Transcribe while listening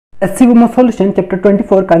SC Verma solution, chapter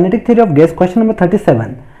 24, kinetic theory of gas, question number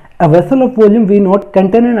 37. A vessel of volume V naught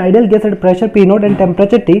contain an ideal gas at pressure P naught and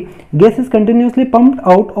temperature T. Gas is continuously pumped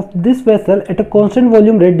out of this vessel at a constant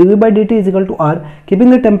volume rate dV by dt is equal to R.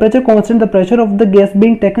 Keeping the temperature constant, the pressure of the gas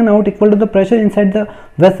being taken out equal to the pressure inside the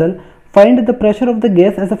vessel. Find the pressure of the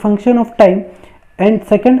gas as a function of time, and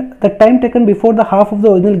second, the time taken before the half of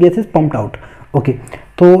the original gas is pumped out. Okay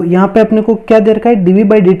तो यहाँ पे अपने को क्या दे रखा है, dV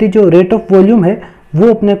by dt जो rate of volume है वो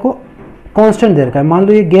अपने को कांस्टेंट दे रखा है। मान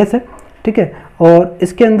लो ये गैस है, ठीक है, और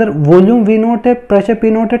इसके अंदर वॉल्यूम V नोट है, प्रेशर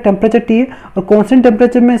P नोट है, टेम्परेचर T है, और कांस्टेंट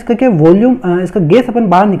टेम्परेचर में इसका क्या वॉल्यूम, इसका गैस अपन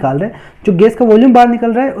बाहर निकाल रहे हैं, जो गैस का वॉल्यूम बाहर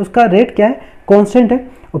निकल रहा है उसका रेट क्या है, कांस्टेंट है।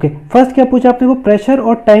 ओके फर्स्ट क्या पूछा आपने को, प्रेशर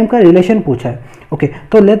और टाइम का रिलेशन पूछा है। ओके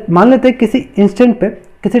तो मान लेते हैं किसी इंस्टेंट पे,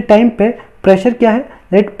 किसी टाइम पे प्रेशर क्या है,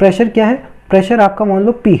 रेट प्रेशर क्या है, प्रेशर आपका मान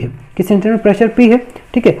लो P है, किसी इंस्टेंट में प्रेशर P है,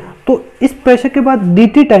 ठीक है। तो इस प्रेशर के बाद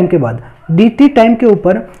dt टाइम के बाद, dt टाइम के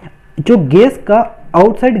ऊपर जो गैस का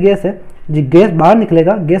आउटसाइड गैस है, जो गैस बाहर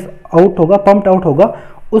निकलेगा, गैस आउट होगा, पंप्ड आउट होगा,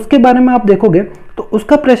 उसके बारे में आप देखोगे तो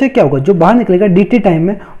उसका प्रेशर क्या होगा, जो बाहर निकलेगा dt टाइम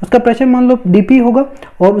में, उसका प्रेशर मान लो dp होगा,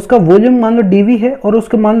 और उसका वॉल्यूम मान लो dv है, और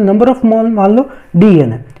उसके मान लो नंबर ऑफ मोल मान लो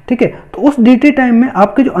dn है, ठीक है। तो उस dt टाइम में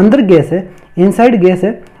आपके जो अंदर गैस है, इनसाइड गैस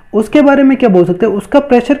है, उसके बारे में क्या बोल सकते हैं, उसका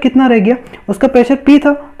प्रेशर कितना रह गया, उसका प्रेशर P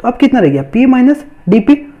था, तो अब कितना रह गया, P minus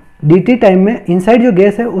dp। dt time में इनसाइड जो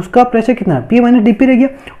गैस है उसका प्रेशर कितना है, P माइनस dp रह गया,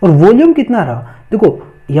 और वॉल्यूम कितना रहा, देखो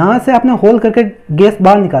यहाँ से आपने होल करके गैस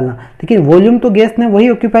बाहर निकालना, लेकिन वॉल्यूम तो गैस ने वही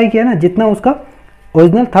ऑक्यूपाई किया ना जितना उसका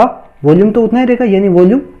ओरिजिनल था, वॉल्यूम तो उतना ही रहेगा, यानी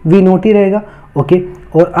वॉल्यूम V नोट ही रहेगा। ओके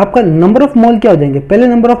और आपका नंबर ऑफ मोल क्या हो जाएंगे, पहले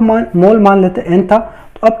नंबर ऑफ मोल मान लेते n था,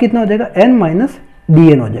 तो अब कितना हो जाएगा, n माइनस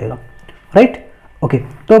dn हो जाएगा, राइट। ओके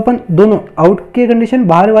तो अपन दोनों आउट की कंडीशन,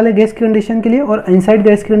 बाहर वाले गैस की कंडीशन के लिए और इनसाइड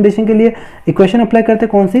गैस की कंडीशन के लिए इक्वेशन अप्लाई करते हैं,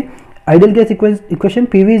 कौन सी, ideal gas equation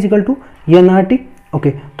PV is equal to NRT।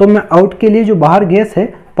 Okay तो मैं आउट के लिए जो बाहर गैस है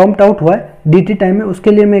पंप्ड आउट हुआ है dt टाइम में,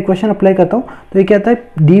 उसके लिए मैं इक्वेशन अप्लाई करता हूँ, तो ये क्या आता है,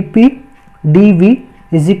 dp dv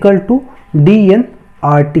is equal to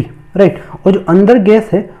dnRT, right. और जो अंदर गैस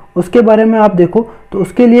है उसके बारे में आप देखो तो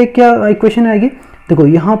उसके लिए क्या इक्वेशन आएगी, देखो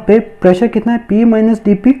यहाँ पे प्रेशर कितना है, P माइनस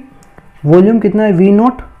dp, वॉल्यूम कितना है V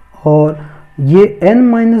नॉट, और ये n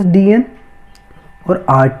माइनस dn और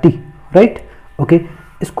RT, राइट। ओके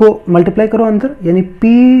इसको मल्टीप्लाई करो अंदर, यानी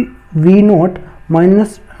P V not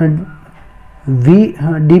minus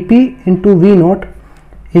dp into V not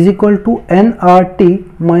is equal to nRT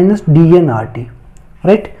minus dnRT,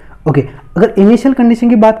 right. Okay अगर इनिशियल कंडीशन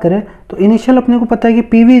की बात करें तो इनिशियल अपने को पता है कि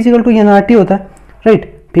PV is equal to NRT होता है,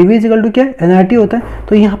 right. PV is equal to क्या है, NRT होता है,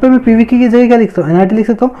 तो यहाँ पे मैं PV की जगह क्या लिख सकता हूँ, NRT लिख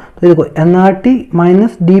सकता हूँ। तो देखो NRT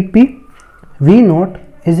minus dp V not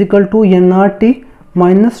is equal to NRT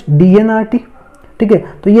minus dnRT, ठीक है।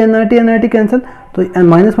 तो ये NRT कैंसिल, तो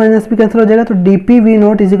माइनस माइनस भी कैंसिल हो जाएगा, तो dp V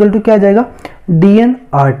not is equal to क्या आ जाएगा,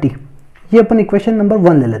 dnRT। ये अपन इक्वेशन नंबर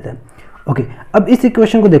 1 ले लेते हैं। ओके अब इस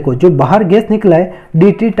इक्वेशन को देखो, जो बाहर गैस निकला है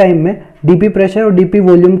dt टाइम में, dp प्रेशर और dp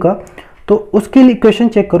वॉल्यूम का, तो उसके लिए इक्वेशन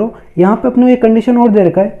चेक करो। यहाँ पे अपने ये कंडीशन और दे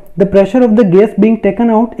रखा है, the pressure of the gas being taken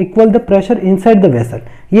out equal the pressure inside the vessel.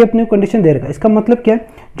 ये अपने कंडीशन दे रखा है। इसका मतलब क्या है,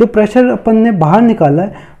 जो प्रेशर अपन ने बाहर निकाला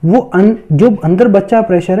है वो जो अंदर बचा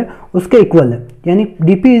प्रेशर है उसके इक्वल है, यानी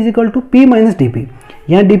dp is equal to P minus dp।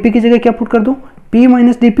 यहाँ dp की जगह क्या पुट कर दो, P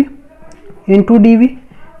minus dp into dv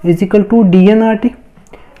is equal to dnRT।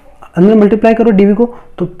 अंदर मल्टीप्लाई करो dv को,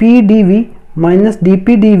 तो P dv minus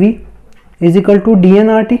dp dv is equal to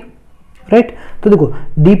dnRT, right. तो देखो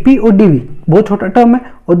dp और dv बहुत छोटा टर्म है,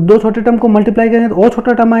 और दो छोटे टर्म को मल्टीप्लाई करेंगे तो और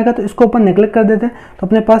छोटा टर्म आएगा, तो इसको अपन नेग्लेक्ट कर देते हैं। तो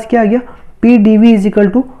अपने पास क्या आ गया, P dv is equal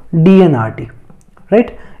to dnRT,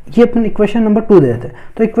 right. ये अपन इक्वेशन नंबर 2 दे देते हैं।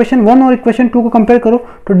 तो इक्वेशन 1 और इक्वेशन 2 को कंपेयर करो,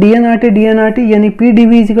 तो dnRT यानी P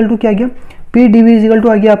dv is equal to क्या आ गया, P dv is equal to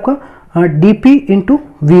आ गया आपका dp into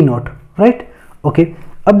V not, right. Okay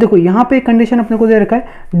अब देखो यहाँ पे कंडीशन अपने को दे रखा है,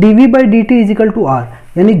 dv by dt is equal to R,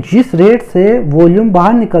 यानी जिस रेट से वॉल्यूम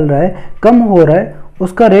बाहर निकल रहा है, कम हो रहा है,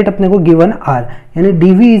 उसका रेट अपने को गिवन R, यानी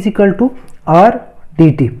dv is equal to R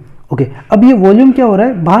dt। Okay अब ये वॉल्यूम क्या हो रहा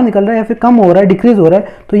है, बाहर निकल रहा है या फिर कम हो रहा है, डिक्रीज हो रहा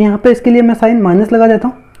है, तो यहाँ पे इसके लिए मैं साइन माइनस लगा देता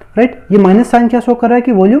हूँ, राइट। ये माइनस साइन क्या शो कर रहा है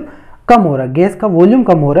कि वॉल्यूम कम हो रहा है, गैस का वॉल्यूम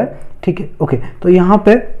कम हो रहा है, ठीक है। ओके तो यहाँ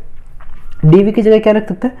पे dv की जगह क्या रख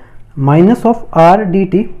सकते हैं, माइनस ऑफ R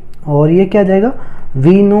dt, और ये क्या आ जाएगा,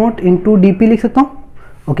 V नॉट इंटू dp लिख सकता हूँ।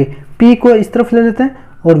 ओके P को इस तरफ ले लेते हैं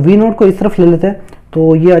और V नॉट को इस तरफ ले लेते हैं,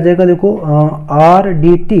 तो ये आ जाएगा देखो R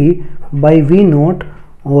dt by V not,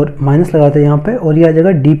 और माइनस लगाते हैं यहाँ पे, और ये आ जाएगा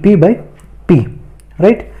dp by P,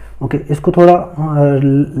 right. Okay इसको थोड़ा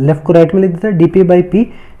लेफ्ट को राइट में लिख देते हैं, dp by P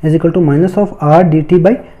is equal to minus of R dt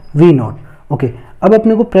by V not. Okay अब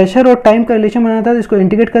अपने को प्रेशर और टाइम का रिलेशन बनाना था, तो इसको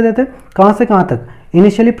इंटीग्रेट कर देते हैं, कहाँ से कहाँ तक,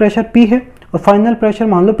 इनिशियली प्रेशर P है और फाइनल प्रेशर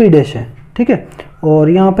मान लो P डैश है, ठीक है। और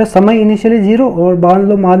यहाँ पे समय इनिशियली 0 और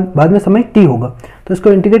बाद में समय T होगा। तो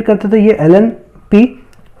इसको इंटीग्रेट करते तो ये ln P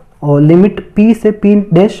और लिमिट P से P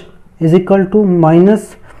dash is equal to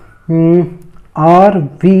minus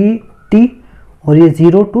RVT और ये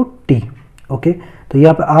 0 टू T, ओके। तो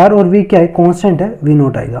यहाँ पे R और V क्या है, कांस्टेंट है, V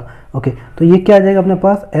नोट आएगा, ओके। तो ये क्या आ जाएगा अपने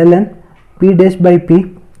पास, ln P dash by P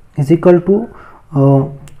is equal to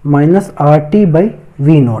minus RT by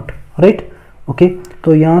V note, right, okay.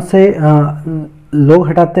 तो यहाँ से लोग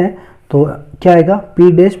हटाते हैं तो क्या आएगा,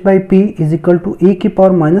 P dash by P is equal to e की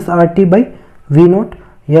power minus RT by V note,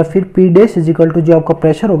 या फिर P dash is equal to जो आपका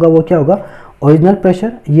प्रेशर होगा वो क्या होगा, ओरिजिनल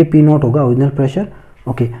प्रेशर, ये P नोट होगा ओरिजिनल प्रेशर,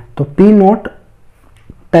 ओके। तो P नोट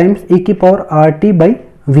टाइम्स e की पावर RT बाई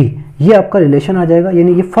V, ये आपका रिलेशन आ जाएगा,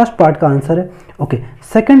 यानी ये फर्स्ट पार्ट का आंसर है, ओके।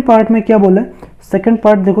 सेकंड पार्ट में क्या बोला है, सेकंड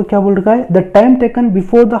पार्ट देखो क्या बोल रखा है, the time taken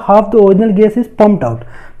before the half the original gas is pumped out.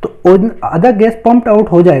 तो आधा गैस पंप्ड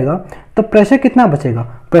आउट हो जाएगा तो प्रेशर कितना बचेगा,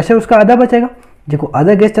 प्रेशर उसका आधा बचेगा। देखो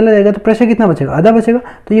आधा गैस चला जाएगा तो प्रेशर कितना बचेगा, आधा बचेगा।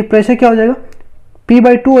 तो ये प्रेशर क्या हो जाएगा,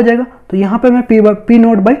 P/2 हो जाएगा। तो यहाँ पे मैं P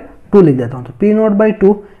नोट बाई 2 लिख देता हूँ। तो P note by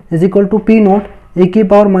 2 is equal to P note e की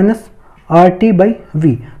power minus RT by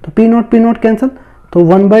V। तो P नोट कैंसिल, तो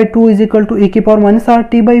 1/2 इज इक्वल टू e की power minus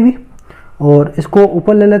RT by V, और इसको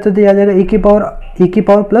ऊपर ले लेते तो आ जाएगा e की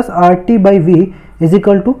power plus RT by V is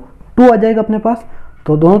equal to 2 आ जाएगा अपने पास।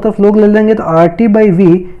 तो दोनों तरफ लोग ले लेंगे तो RT by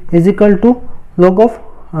V is equal to log of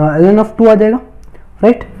ln of 2 आ जाएगा,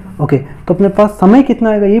 राइट, ओके। तो अपने पास समय कितना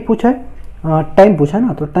आएगा ये पूछा है, टाइम पूछा है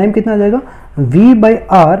ना, तो टाइम कितना आ जाएगा,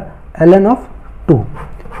 V/R ln ऑफ 2,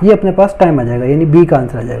 ये अपने पास टाइम आ जाएगा, यानी B का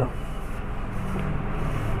आंसर आ जाएगा।